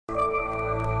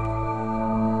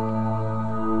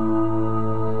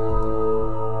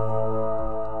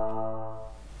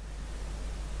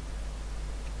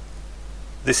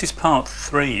This is part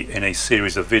 3 in a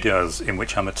series of videos in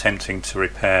which I'm attempting to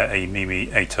repair a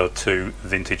Mimi 802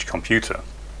 vintage computer.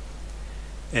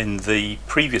 In the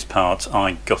previous part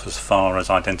I got as far as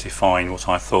identifying what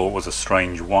I thought was a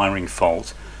strange wiring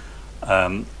fault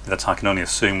that I can only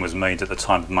assume was made at the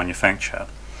time of manufacture,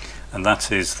 and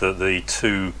that is that the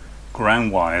two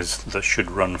ground wires that should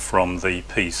run from the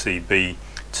PCB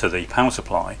to the power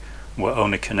supply were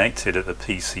only connected at the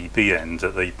PCB end.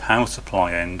 At the power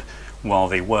supply end, while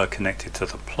they were connected to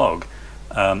the plug,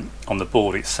 on the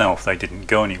board itself they didn't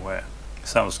go anywhere.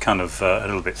 So that was kind of a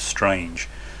little bit strange,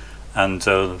 and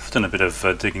I've done a bit of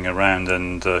digging around,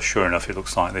 and sure enough it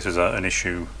looks like this is an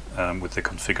issue with the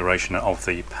configuration of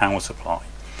the power supply.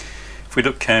 If we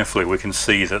look carefully, we can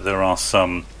see that there are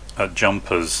some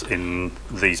jumpers in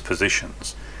these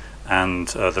positions, and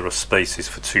there are spaces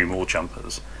for two more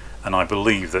jumpers, and I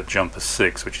believe that jumper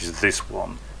 6, which is this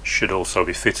one, should also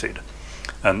be fitted.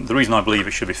 And the reason I believe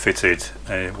it should be fitted,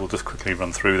 we'll just quickly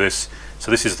run through this.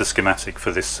 So this is the schematic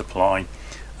for this supply.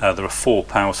 There are 4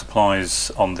 power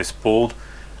supplies on this board,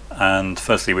 and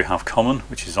firstly we have common,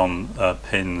 which is on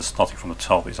pins, starting from the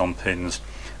top, is on pins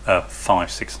 5,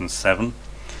 6 and 7.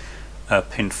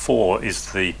 Pin 4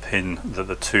 is the pin that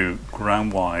the two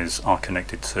ground wires are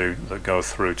connected to that go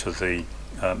through to the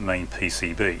main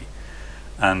PCB.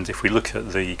 And if we look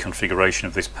at the configuration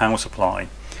of this power supply,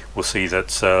 we'll see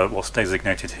that what's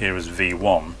designated here as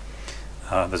V1,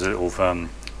 there's a little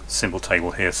symbol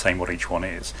table here saying what each one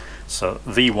is. So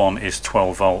V1 is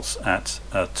 12 volts at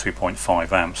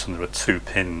 2.5 amps, and there are 2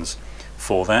 pins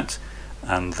for that,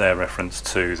 and they're referenced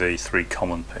to the 3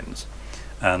 common pins.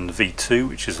 And V2,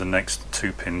 which is the next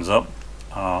 2 pins up,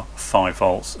 are 5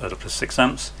 volts at up to 6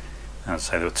 amps, and as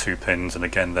I say, there are 2 pins, and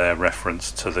again they're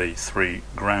referenced to the 3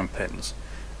 ground pins,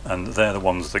 and they're the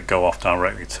ones that go off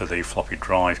directly to the floppy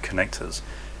drive connectors,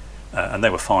 and they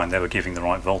were fine, they were giving the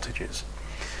right voltages.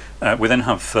 We then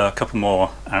have a couple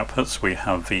more outputs. We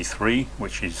have V3,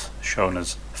 which is shown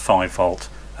as 5 volt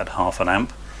at half an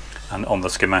amp, and on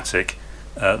the schematic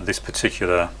this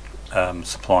particular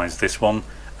supplies this one,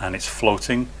 and it's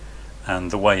floating,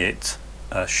 and the way it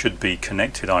should be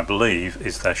connected, I believe,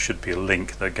 is there should be a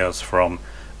link that goes from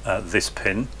this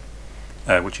pin,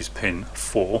 which is pin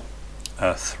 4,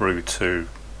 through to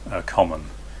common.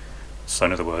 So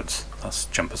in other words, that's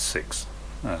jumper 6.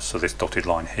 So this dotted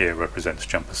line here represents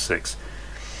jumper 6.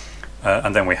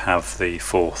 And then we have the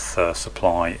 4th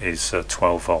supply is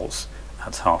 12 volts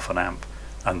at half an amp,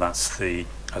 and that's the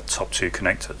top 2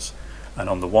 connectors. And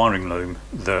on the wiring loom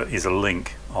there is a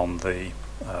link on the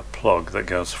plug that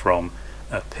goes from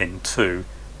pin 2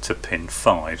 to pin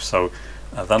 5. So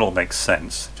that all makes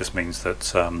sense. It just means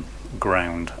that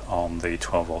ground on the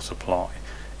 12 volt supply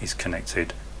is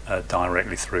connected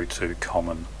directly through to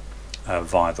common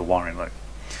via the wiring loop.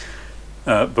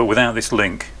 But without this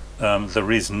link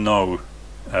there is no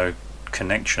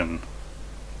connection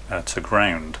to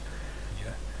ground.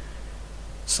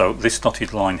 So this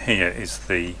dotted line here is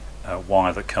the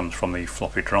wire that comes from the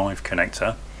floppy drive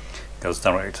connector, goes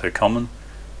directly to common,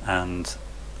 and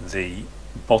the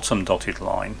bottom dotted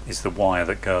line is the wire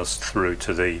that goes through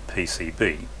to the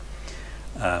PCB.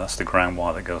 That's the ground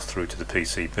wire that goes through to the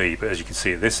PCB, but as you can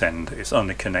see at this end it's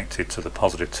only connected to the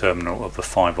positive terminal of the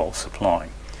 5 volt supply.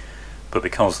 But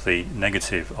because the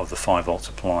negative of the 5 volt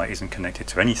supply isn't connected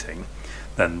to anything,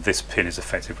 then this pin is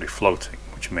effectively floating,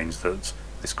 which means that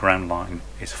this ground line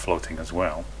is floating as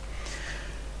well.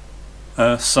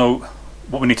 So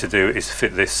what we need to do is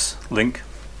fit this link.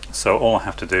 So all I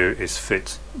have to do is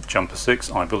fit jumper 6.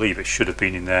 I believe it should have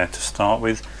been in there to start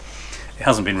with. It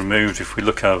hasn't been removed. If we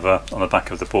look over on the back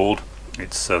of the board,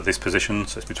 it's this position,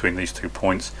 so it's between these 2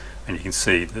 points, and you can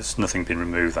see there's nothing been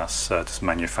removed. That's just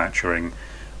manufacturing.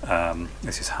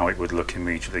 This is how it would look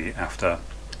immediately after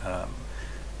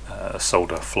a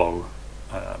solder flow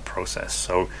process.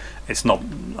 So it's not,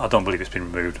 I don't believe it's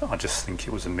been removed, I just think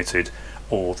it was omitted,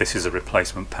 or this is a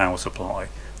replacement power supply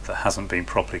that hasn't been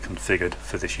properly configured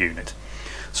for this unit.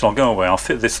 So I'll go away, I'll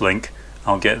fit this link,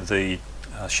 I'll get the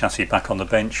chassis back on the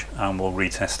bench, and we'll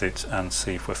retest it and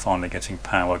see if we're finally getting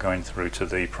power going through to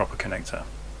the proper connector.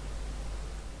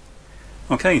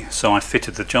 Okay, so I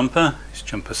fitted the jumper. It's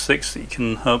jumper 6 that you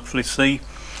can hopefully see,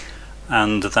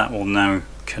 and that will now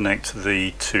connect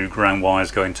the 2 ground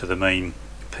wires going to the main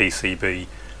PCB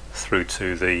through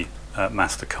to the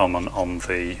master common on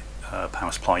the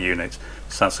power supply unit.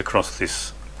 So that's across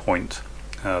this point,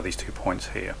 these 2 points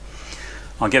here.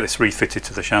 I'll get this refitted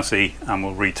to the chassis and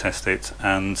we'll retest it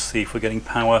and see if we're getting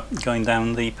power going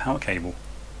down the power cable.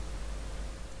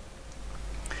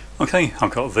 Okay, I've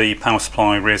got the power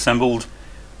supply reassembled.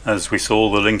 As we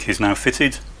saw, the link is now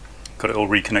fitted. got it all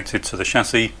reconnected to the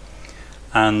chassis,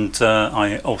 and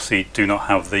I obviously do not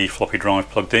have the floppy drive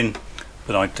plugged in,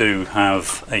 but I do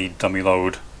have a dummy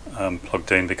load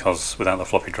plugged in, because without the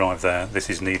floppy drive there, this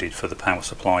is needed for the power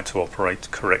supply to operate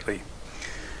correctly.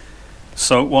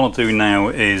 So what I'll do now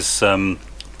is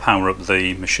power up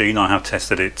the machine. I have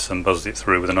tested it and buzzed it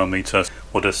through with an ohmmeter.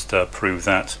 We'll just prove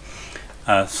that.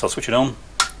 So I'll switch it on.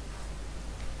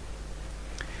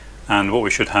 And what we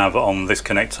should have on this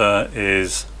connector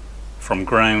is, from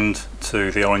ground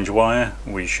to the orange wire,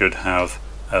 we should have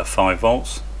 5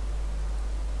 volts,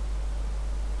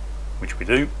 which we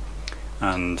do,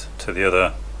 and to the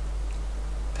other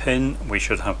pin we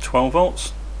should have 12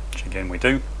 volts, which again we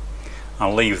do.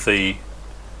 I'll leave the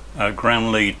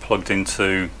ground lead plugged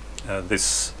into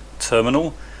this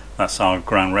terminal. That's our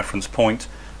ground reference point.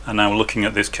 And now looking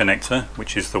at this connector,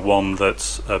 which is the one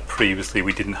that previously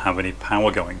we didn't have any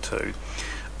power going to.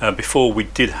 Before we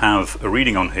did have a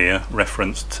reading on here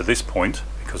referenced to this point,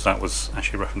 because that was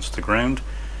actually referenced to ground,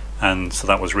 and so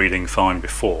that was reading fine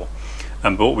before.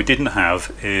 But what we didn't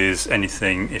have is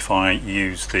anything if I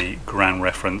use the ground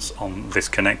reference on this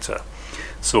connector.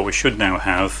 So what we should now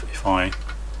have, if I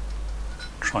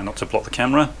try not to block the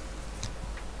camera,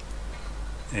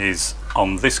 is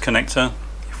on this connector,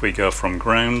 if we go from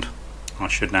ground, I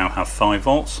should now have 5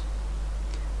 volts,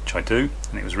 which I do,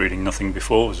 and it was reading nothing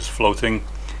before, it was just floating.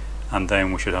 And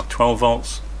then we should have 12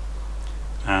 volts,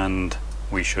 and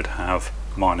we should have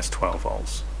minus 12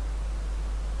 volts,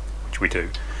 which we do.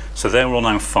 So they're all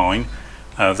now fine.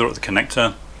 They're at the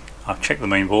connector. I've checked the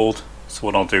main board, so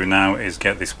what I'll do now is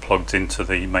get this plugged into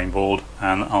the main board,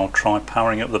 and I'll try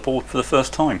powering up the board for the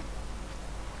first time.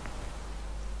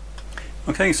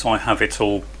 Okay, so I have it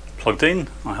all plugged in.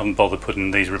 I haven't bothered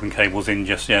putting these ribbon cables in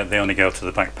just yet. They only go to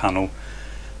the back panel,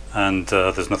 and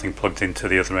there's nothing plugged into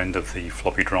the other end of the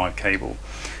floppy drive cable.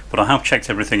 But I have checked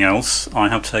everything else. I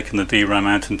have taken the DRAM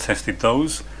out and tested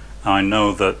those. I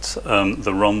know that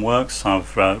the ROM works.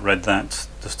 I've read that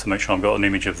just to make sure I've got an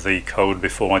image of the code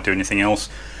before I do anything else.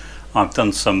 I've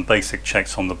done some basic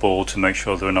checks on the board to make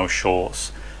sure there are no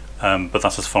shorts, but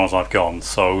that's as far as I've gone.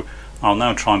 So I'll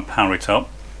now try and power it up.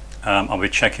 I'll be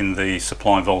checking the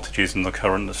supply voltages and the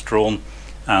current that's drawn,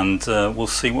 and we'll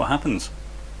see what happens.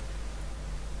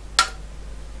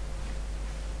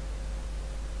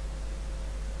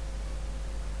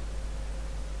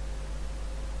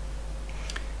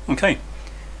 Okay,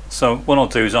 so what I'll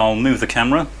do is I'll move the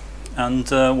camera, and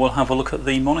we'll have a look at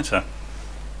the monitor.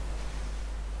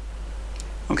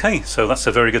 Okay, so that's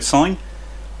a very good sign.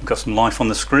 We've got some life on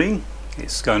the screen.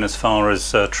 It's going as far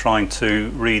as trying to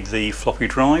read the floppy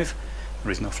drive.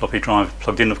 There is no floppy drive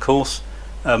plugged in, of course,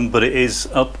 but it is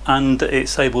up and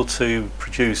it's able to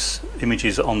produce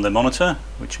images on the monitor,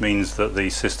 which means that the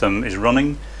system is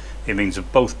running. It means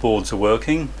that both boards are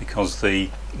working because the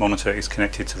monitor is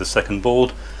connected to the second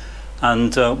board.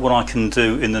 And what I can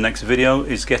do in the next video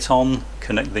is get on,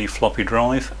 connect the floppy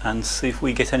drive, and see if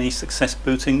we get any success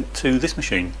booting to this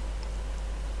machine.